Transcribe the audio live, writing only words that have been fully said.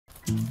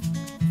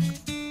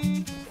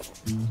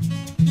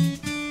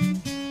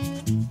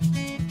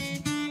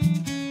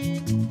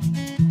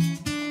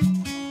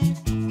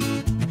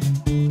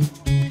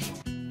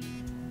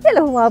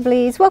Hello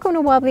Wobblies, welcome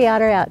to Wobbly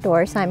Otter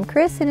Outdoors. I'm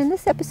Chris, and in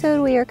this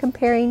episode we are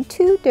comparing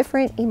two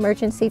different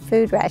emergency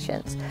food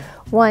rations.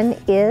 One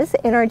is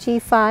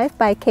NRG-5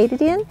 by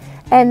Katadyn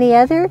and the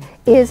other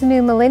is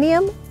New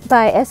Millennium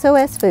by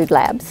SOS Food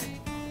Labs.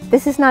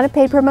 This is not a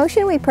paid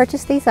promotion, we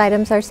purchased these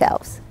items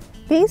ourselves.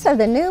 These are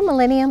the New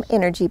Millennium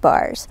energy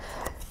bars.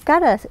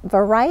 Got a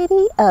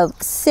variety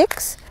of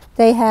 6.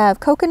 They have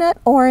coconut,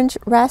 orange,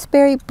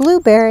 raspberry,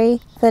 blueberry,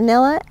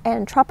 vanilla,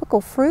 and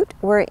tropical fruit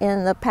were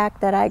in the pack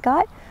that I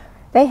got.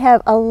 They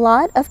have a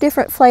lot of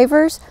different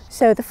flavors,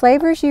 so the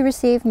flavors you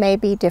receive may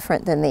be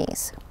different than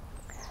these.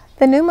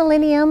 The New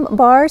Millennium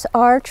bars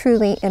are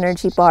truly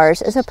energy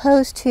bars as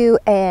opposed to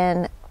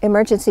an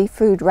emergency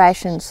food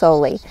ration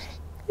solely.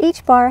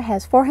 Each bar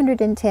has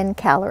 410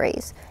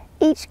 calories.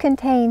 Each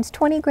contains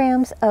 20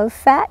 grams of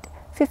fat,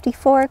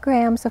 54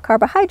 grams of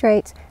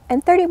carbohydrates,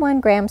 and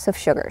 31 grams of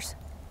sugars.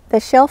 The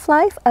shelf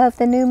life of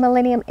the New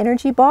Millennium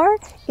energy bar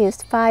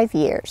is 5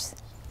 years.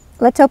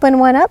 Let's open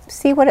one up,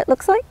 see what it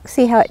looks like,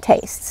 see how it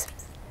tastes.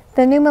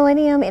 The New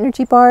Millennium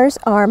energy bars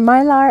are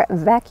Mylar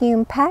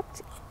vacuum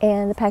packed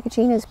and the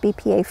packaging is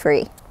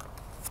BPA-free.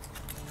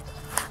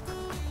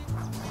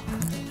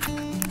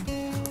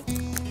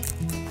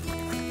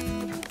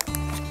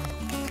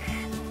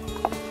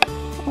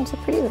 It's a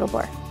pretty little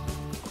bar.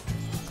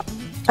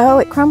 Oh,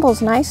 it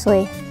crumbles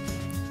nicely.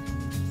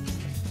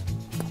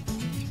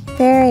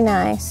 Very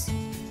nice.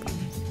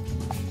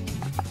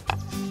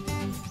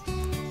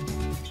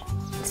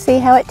 See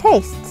how it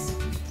tastes.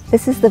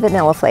 This is the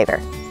vanilla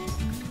flavor.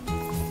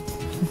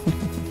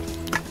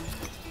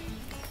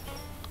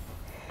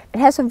 It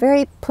has a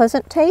very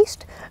pleasant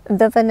taste.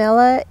 The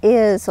vanilla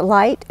is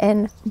light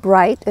and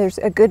bright. There's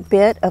a good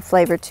bit of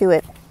flavor to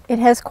it. It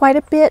has quite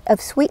a bit of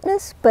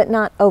sweetness, but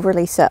not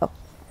overly so.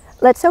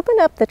 Let's open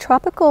up the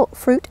tropical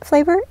fruit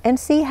flavor and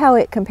see how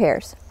it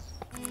compares.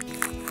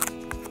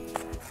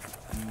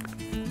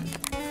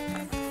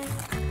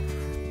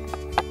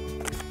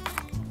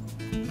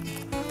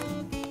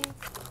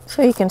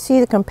 So you can see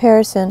the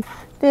comparison.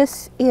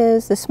 This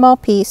is, the small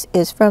piece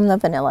is from the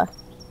vanilla.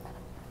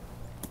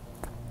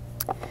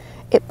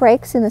 It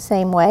breaks in the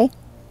same way.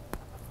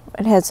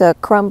 It has a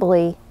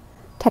crumbly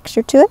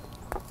texture to it.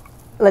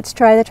 Let's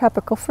try the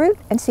tropical fruit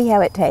and see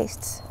how it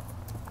tastes.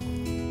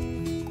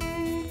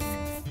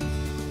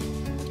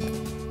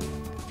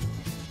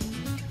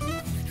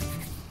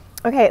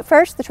 Okay, at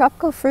first the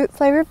tropical fruit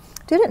flavor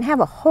didn't have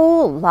a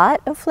whole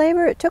lot of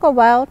flavor. It took a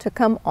while to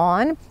come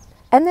on.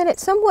 And then it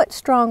somewhat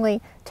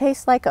strongly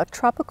tastes like a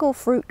tropical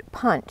fruit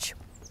punch.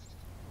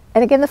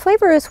 And again, the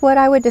flavor is what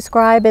I would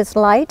describe as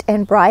light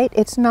and bright.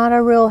 It's not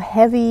a real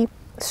heavy,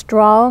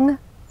 strong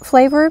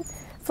flavor.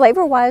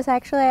 Flavor-wise,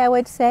 actually, I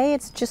would say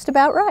it's just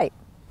about right.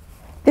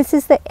 This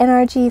is the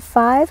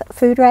NRG-5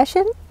 food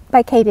ration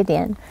by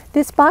Katadyn.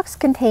 This box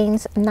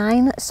contains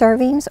 9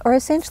 servings, or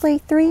essentially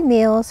 3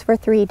 meals for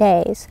 3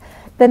 days.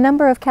 The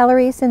number of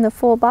calories in the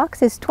full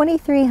box is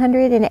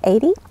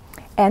 2,380.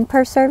 And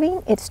per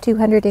serving, it's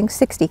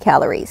 260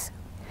 calories.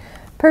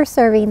 Per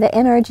serving, the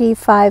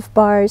NRG-5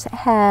 bars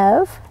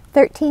have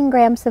 13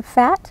 grams of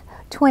fat,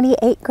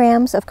 28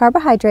 grams of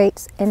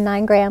carbohydrates, and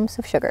 9 grams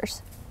of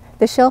sugars.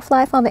 The shelf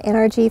life on the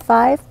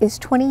NRG-5 is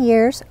 20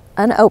 years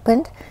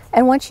unopened,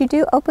 and once you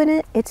do open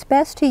it, it's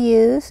best to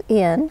use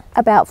in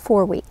about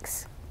 4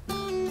 weeks.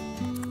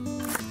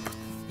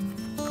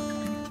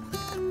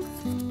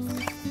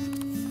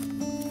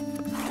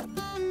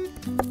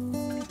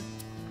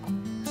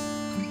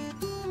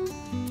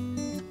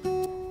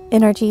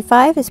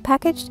 NRG-5 is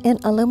packaged in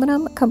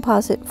aluminum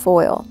composite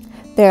foil.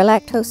 They are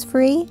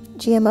lactose-free,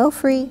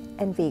 GMO-free,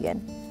 and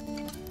vegan.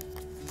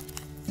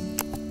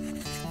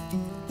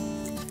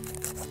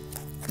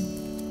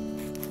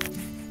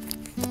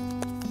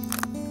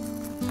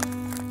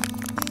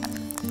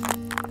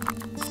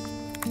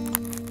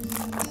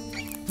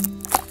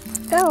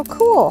 Oh,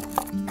 cool!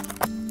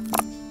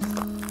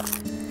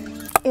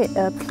 It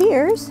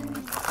appears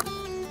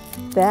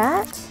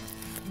that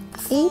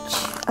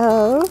each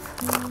of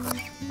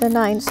the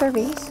 9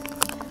 servings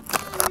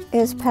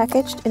is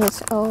packaged in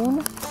its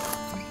own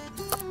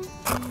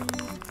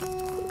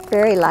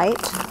very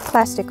light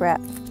plastic wrap.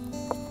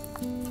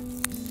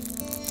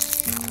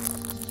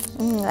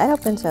 That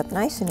opens up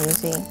nice and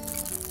easy.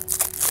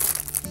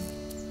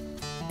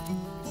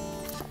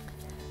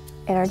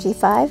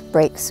 NRG-5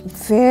 breaks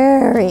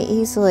very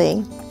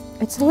easily.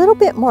 It's a little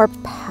bit more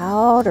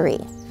powdery.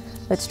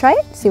 Let's try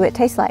it, see what it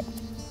tastes like.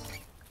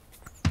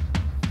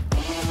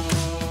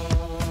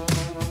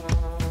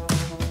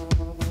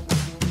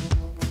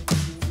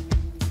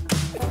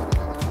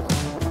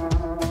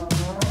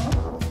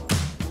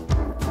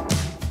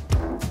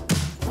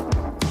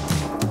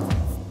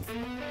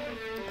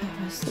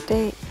 The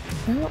date.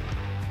 Oh.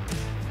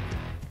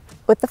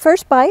 With the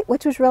first bite,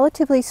 which was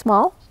relatively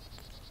small,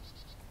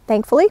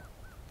 thankfully,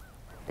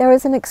 there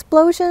was an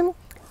explosion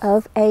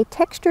of a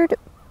textured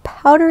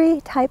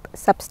powdery type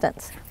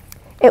substance.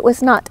 It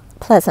was not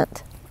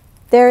pleasant.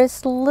 There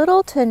is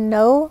little to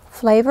no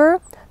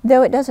flavor,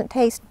 though it doesn't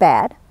taste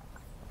bad.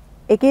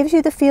 It gives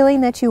you the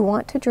feeling that you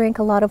want to drink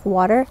a lot of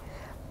water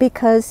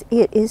because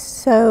it is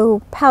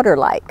so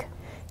powder-like.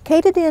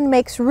 Katadyn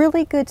makes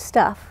really good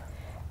stuff,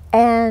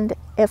 and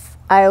if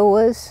I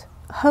was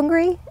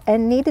hungry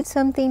and needed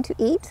something to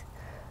eat,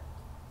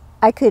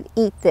 I could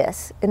eat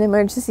this in an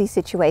emergency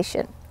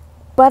situation,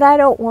 but I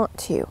don't want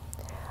to.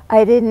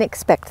 I didn't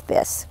expect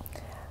this.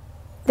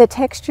 The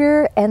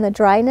texture and the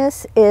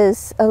dryness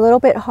is a little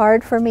bit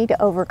hard for me to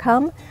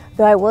overcome,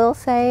 though I will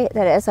say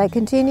that as I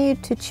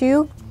continued to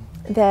chew,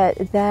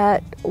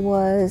 that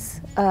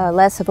was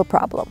less of a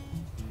problem.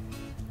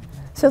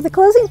 So the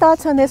closing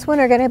thoughts on this one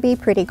are going to be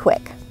pretty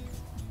quick.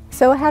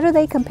 So how do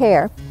they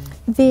compare?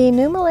 The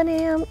New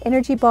Millennium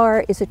energy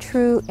bar is a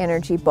true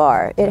energy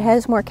bar. It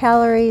has more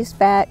calories,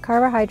 fat,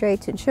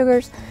 carbohydrates, and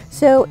sugars,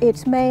 so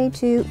it's made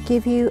to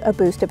give you a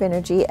boost of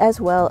energy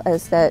as well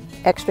as that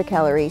extra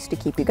calories to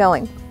keep you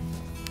going.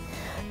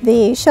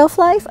 The shelf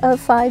life of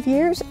 5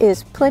 years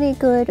is plenty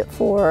good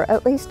for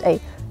at least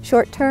a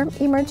short-term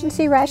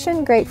emergency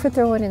ration, great for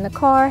throwing in the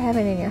car,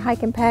 having in your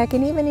hiking pack,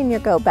 and even in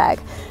your go bag.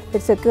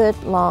 It's a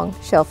good long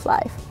shelf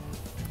life.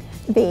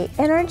 The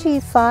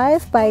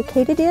NRG-5 by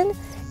Katadyn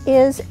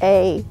is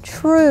a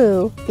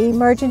true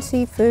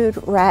emergency food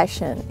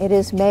ration. It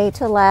is made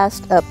to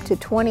last up to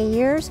 20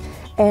 years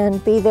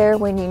and be there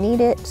when you need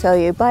it, so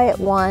you buy it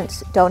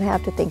once, don't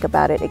have to think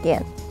about it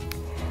again.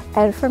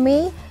 And for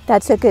me,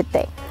 that's a good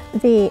thing.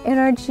 The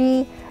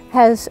NRG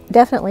has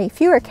definitely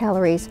fewer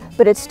calories,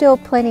 but it's still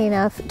plenty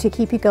enough to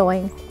keep you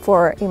going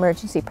for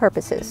emergency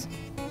purposes.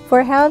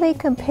 For how they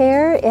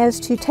compare as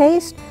to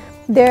taste,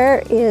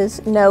 there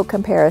is no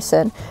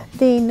comparison.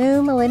 The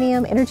New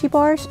Millennium energy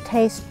bars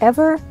taste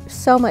ever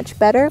so much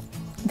better.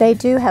 They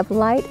do have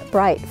light,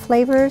 bright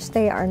flavors.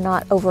 They are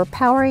not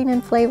overpowering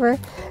in flavor.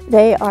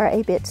 They are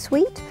a bit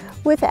sweet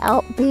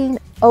without being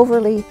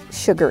overly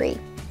sugary.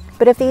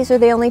 But if these are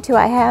the only two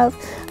I have,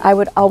 I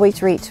would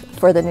always reach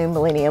for the New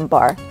Millennium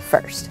bar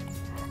first.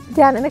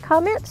 Down in the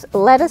comments,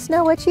 let us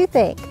know what you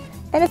think.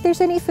 And if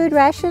there's any food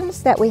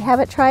rations that we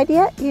haven't tried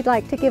yet you'd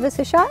like to give us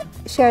a shot,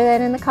 share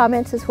that in the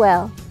comments as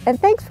well. And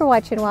thanks for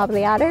watching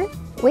Wobbly Otter.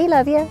 We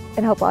love you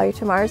and hope all your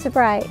tomorrows are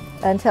bright.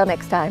 Until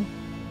next time.